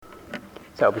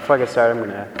So before I get started, I'm going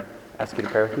to ask you to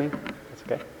pray with me. That's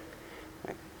okay? All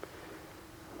right.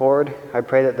 Lord, I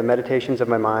pray that the meditations of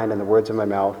my mind and the words of my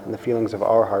mouth and the feelings of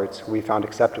our hearts will be found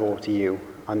acceptable to you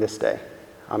on this day.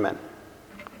 Amen.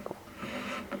 Cool.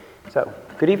 So,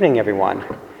 good evening, everyone.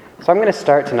 So I'm going to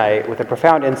start tonight with a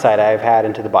profound insight I have had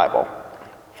into the Bible.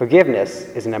 Forgiveness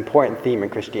is an important theme in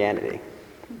Christianity.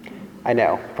 I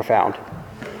know, profound.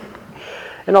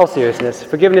 In all seriousness,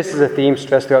 forgiveness is a theme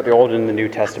stressed throughout the Old and the New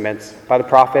Testaments, by the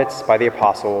prophets, by the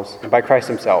apostles, and by Christ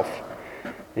himself.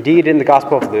 Indeed, in the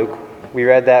Gospel of Luke, we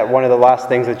read that one of the last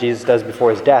things that Jesus does before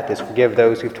his death is forgive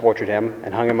those who've tortured him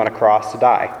and hung him on a cross to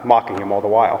die, mocking him all the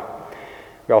while.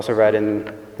 We also read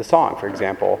in the song, for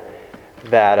example,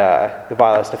 that the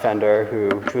vilest offender who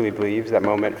truly believes that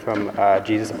moment from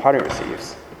Jesus a pardon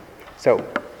receives. So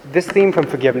this theme from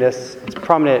forgiveness is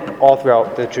prominent all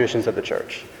throughout the traditions of the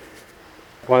church.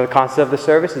 One of the concepts of the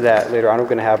service is that later on we're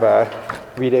going to have a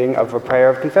reading of a prayer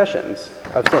of confessions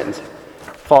of sins,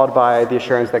 followed by the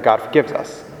assurance that God forgives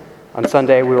us. On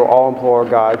Sunday, we will all implore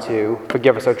God to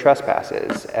forgive us our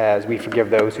trespasses as we forgive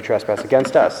those who trespass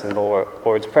against us in the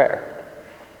Lord's Prayer.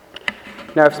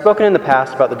 Now, I've spoken in the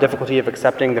past about the difficulty of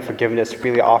accepting the forgiveness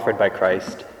freely offered by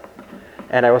Christ,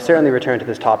 and I will certainly return to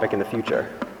this topic in the future.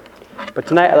 But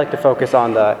tonight I'd like to focus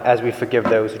on the as we forgive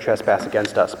those who trespass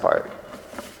against us part.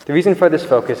 The reason for this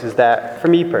focus is that, for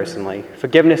me personally,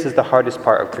 forgiveness is the hardest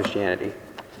part of Christianity.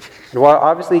 And while I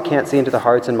obviously can't see into the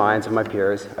hearts and minds of my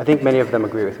peers, I think many of them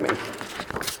agree with me.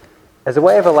 As a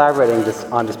way of elaborating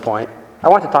on this point, I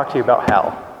want to talk to you about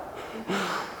hell.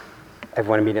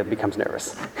 Everyone immediately becomes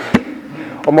nervous.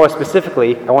 Or more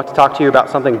specifically, I want to talk to you about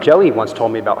something Joey once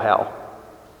told me about hell.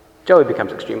 Joey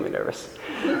becomes extremely nervous.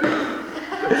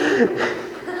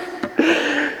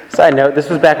 Side note, this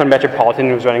was back when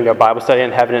Metropolitan was running their Bible study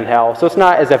on heaven and hell, so it's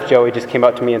not as if Joey just came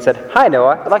up to me and said, "Hi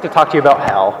Noah, I'd like to talk to you about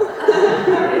hell."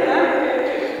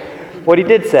 What he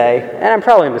did say, and I'm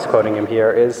probably misquoting him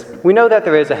here, is, we know that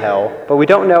there is a hell, but we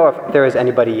don't know if there is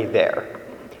anybody there.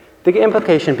 The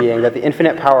implication being that the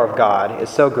infinite power of God is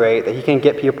so great that he can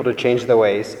get people to change their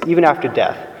ways, even after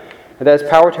death, and that his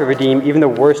power to redeem even the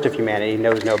worst of humanity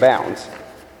knows no bounds.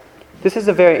 This is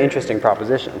a very interesting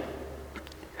proposition.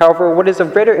 However, what is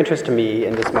of greater interest to me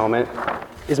in this moment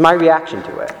is my reaction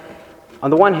to it.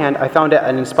 On the one hand, I found it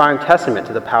an inspiring testament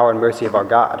to the power and mercy of our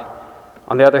God.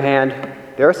 On the other hand,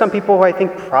 there are some people who I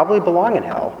think probably belong in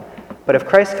hell. But if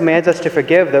Christ commands us to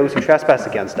forgive those who trespass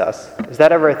against us, is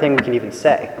that ever a thing we can even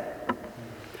say?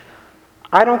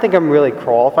 I don't think I'm really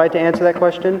qualified to answer that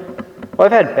question. Well,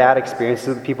 I've had bad experiences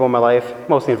with people in my life,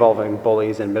 mostly involving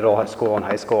bullies in middle school and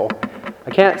high school.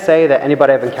 I can't say that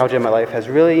anybody I've encountered in my life has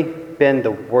really been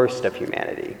the worst of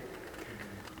humanity.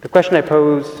 The question I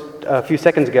posed a few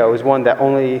seconds ago is one that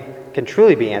only can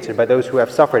truly be answered by those who have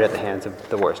suffered at the hands of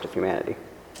the worst of humanity.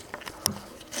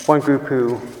 One group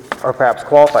who are perhaps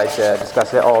qualified to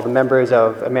discuss it all, the members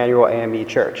of Emmanuel AME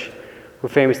Church, who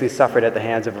famously suffered at the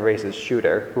hands of a racist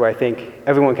shooter, who I think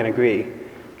everyone can agree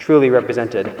truly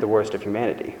represented the worst of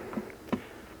humanity.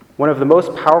 One of the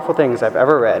most powerful things I've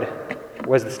ever read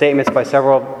was the statements by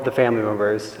several of the family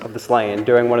members of the slain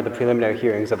during one of the preliminary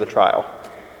hearings of the trial.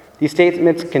 These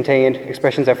statements contained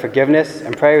expressions of forgiveness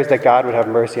and prayers that God would have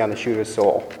mercy on the shooter's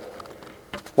soul.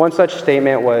 One such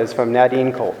statement was from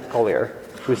Nadine Collier,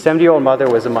 whose 70-year-old mother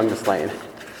was among the slain.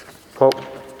 Quote,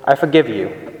 "I forgive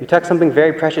you. You took something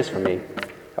very precious from me.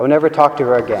 I will never talk to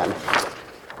her again.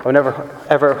 I will never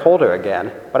ever hold her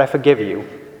again, but I forgive you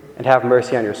and have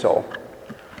mercy on your soul."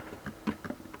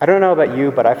 I don't know about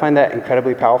you, but I find that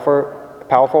incredibly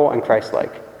powerful and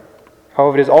Christ-like.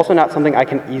 However, it is also not something I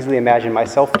can easily imagine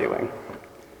myself doing.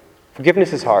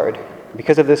 Forgiveness is hard.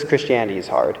 Because of this, Christianity is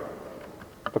hard.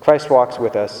 But Christ walks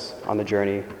with us on the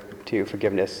journey to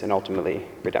forgiveness and ultimately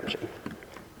redemption.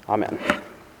 Amen.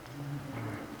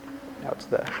 Now it's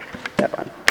the deadline.